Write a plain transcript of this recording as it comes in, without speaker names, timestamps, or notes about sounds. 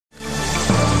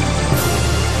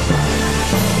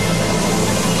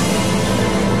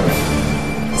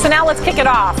Now let's kick it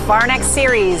off. Our next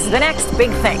series, the next big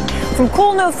thing. From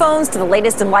cool new phones to the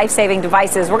latest in life-saving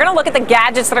devices, we're going to look at the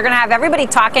gadgets that are going to have everybody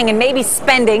talking and maybe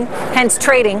spending, hence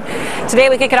trading. Today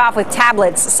we kick it off with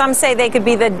tablets. Some say they could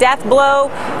be the death blow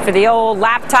for the old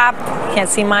laptop. Can't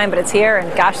see mine, but it's here,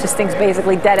 and gosh, this thing's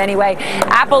basically dead anyway.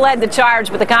 Apple led the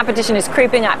charge, but the competition is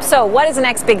creeping up. So what is the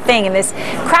next big thing in this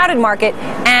crowded market,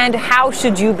 and how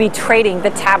should you be trading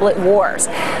the tablet wars?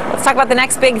 Let's talk about the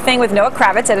next big thing with Noah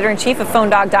Kravitz, editor-in-chief of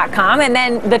PhoneDog.com, and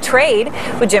then the trade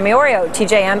with Jimmy Oreo,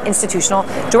 TJM Institutional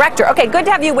Director. Okay, good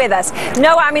to have you with us.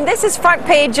 Noah, I mean, this is front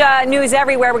page news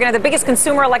everywhere. We're going to have the biggest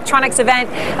consumer electronics event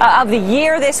of the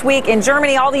year this week in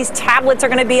Germany. All these tablets are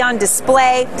going to be on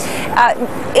display.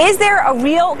 Is there a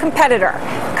real competitor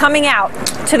coming out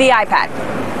to the iPad?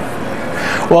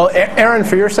 Well, Aaron,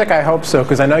 for your sake, I hope so,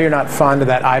 because I know you're not fond of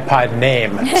that iPod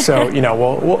name. So, you know,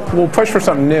 we'll push for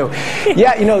something new.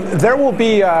 Yeah, you know, there will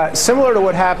be, similar to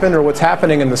what happened or what's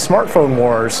happening in the smartphone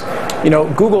wars, you know,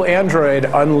 Google Android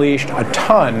unleashed a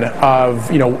ton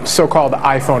of, you know, so-called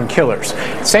iPhone killers.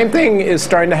 Same thing is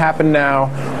starting to happen now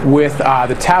with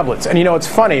the tablets. And, you know, it's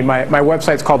funny, my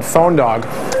website's called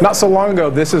PhoneDog. Not so long ago,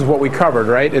 this is what we covered,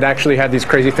 right? It actually had these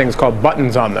crazy things called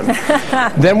buttons on them.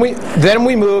 Then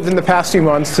we moved in the past few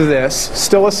months to this,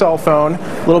 still a cell phone,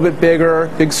 a little bit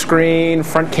bigger, big screen,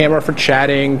 front camera for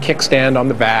chatting, kickstand on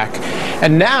the back.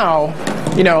 And now,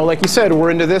 you know, like you said, we're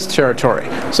into this territory.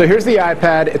 So here's the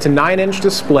iPad. It's a 9-inch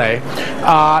display.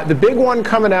 The big one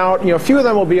coming out, you know, a few of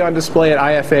them will be on display at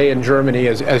IFA in Germany,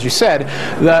 as you said.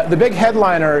 The big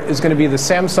headliner is going to be the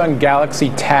Samsung Galaxy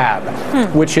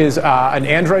Tab, which is an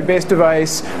Android-based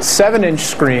device, 7-inch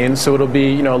screen, so it'll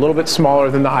be, you know, a little bit smaller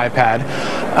than the iPad.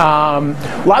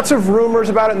 Lots of rumors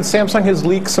about it, and Samsung has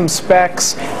leaked some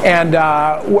specs. And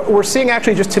we're seeing,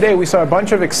 actually, just today, we saw a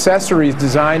bunch of accessories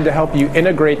designed to help you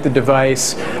integrate the device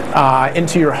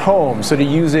into your home, so to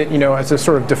use it, you know, as a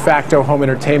sort of de facto home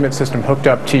entertainment system hooked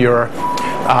up to your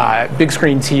big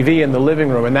screen TV in the living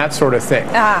room and that sort of thing.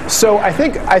 So I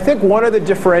think one of the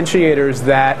differentiators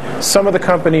that some of the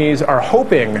companies are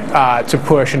hoping to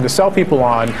push and to sell people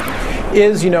on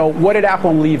is, you know, what did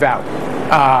Apple leave out?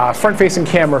 Front-facing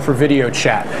camera for video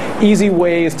chat, easy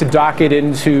ways to dock it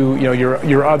into, you know,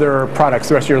 your other products,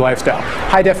 the rest of your lifestyle,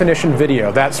 high-definition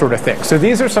video, that sort of thing. So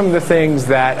these are some of the things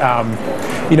that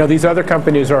you know, these other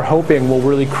companies are hoping will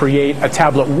really create a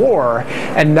tablet war,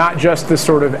 and not just this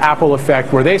sort of Apple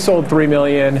effect where they sold 3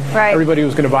 million, right, everybody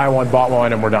who's going to buy one bought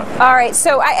one, and we're done. All right,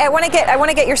 so I want to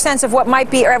get your sense of what might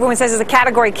be, or everyone says is a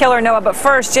category killer, Noah. But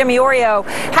first, Jimmy Oreo,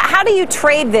 how do you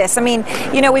trade this? I mean,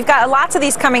 you know, we've got lots of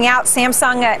these coming out.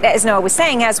 Samsung, as Noah was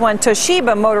saying, has one.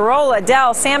 Toshiba, Motorola,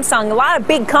 Dell, Samsung. A lot of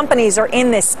big companies are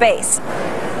in this space.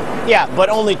 Yeah, but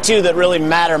only two that really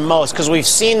matter most, because we've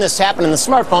seen this happen in the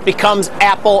smartphone. It becomes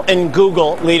Apple and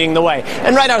Google leading the way.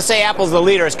 And right now, to say Apple's the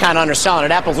leader is kind of underselling it.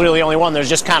 Apple's really the only one. There's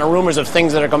just kind of rumors of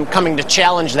things that are coming to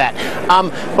challenge that.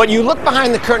 But you look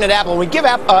behind the curtain at Apple, and we give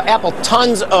Apple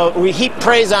tons of, we heap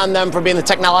praise on them for being the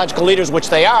technological leaders, which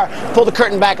they are. Pull the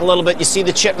curtain back a little bit, you see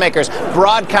the chip makers.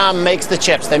 Broadcom makes the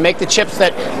chips. They make the chips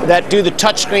that do the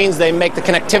touch screens. They make the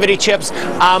connectivity chips.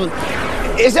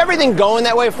 Is everything going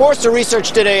that way? Forrester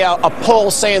Research did a poll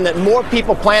saying that more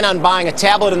people plan on buying a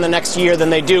tablet in the next year than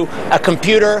they do a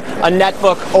computer, a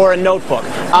netbook, or a notebook.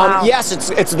 Wow.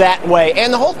 Yes, it's that way.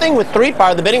 And the whole thing with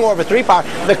 3PAR, the bidding war over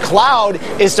 3PAR, the cloud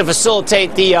is to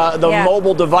facilitate the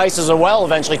mobile devices as well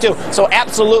eventually too. So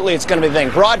absolutely it's going to be the thing.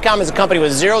 Broadcom is a company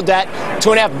with zero debt,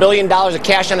 $2.5 billion of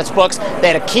cash on its books. They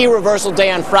had a key reversal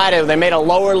day on Friday. They made a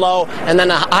lower low and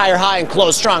then a higher high and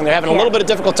closed strong. They're having a little bit of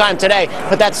difficult time today,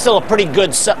 but that's still a pretty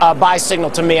good buy signal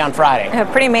to me on Friday.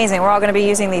 Pretty amazing. We're all going to be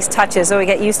using these touches, so we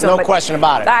get used to them. No question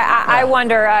about it. I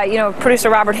wonder, you know, producer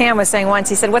Robert Ham was saying once,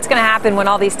 he said, what's going to happen when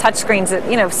all these touch screens,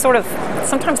 you know, sort of,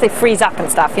 sometimes they freeze up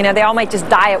and stuff. You know, they all might just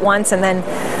die at once and then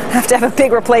have to have a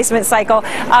big replacement cycle.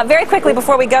 Very quickly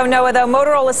before we go, Noah, though,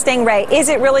 Motorola Stingray, is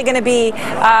it really going to be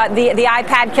the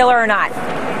iPad killer or not?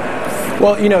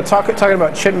 Well, you know, talking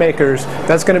about chip makers,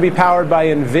 that's going to be powered by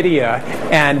NVIDIA,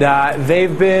 and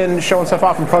they've been showing stuff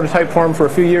off in prototype form for a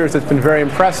few years that's been very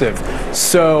impressive.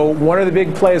 So one of the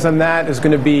big plays on that is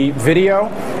going to be video.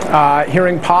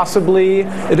 Hearing possibly,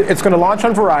 it's going to launch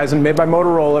on Verizon, made by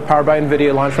Motorola, powered by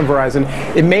NVIDIA, launched on Verizon.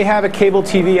 It may have a cable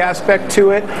TV aspect to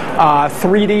it.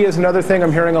 3D is another thing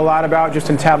I'm hearing a lot about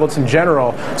just in tablets in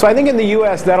general. So I think in the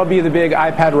US, that'll be the big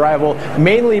iPad rival,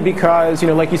 mainly because, you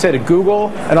know, like you said, Google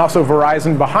and also Verizon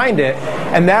behind it,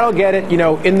 and that'll get it, you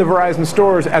know, in the Verizon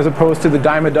stores as opposed to the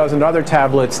dime a dozen other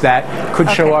tablets that could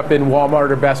show up in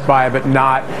Walmart or Best Buy, but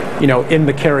not in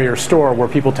the carrier store where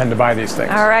people tend to buy these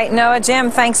things. All right, Noah,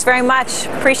 Jim, thanks very much.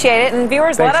 Appreciate it. And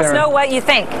viewers, Thanks, let us know what you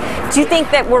think. Do you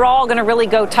think that we're all going to really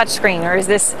go touchscreen, or is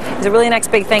it really the next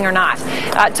big thing or not?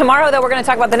 Tomorrow, though, we're going to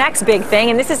talk about the next big thing,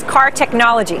 and this is car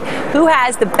technology. Who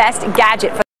has the best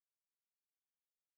gadget for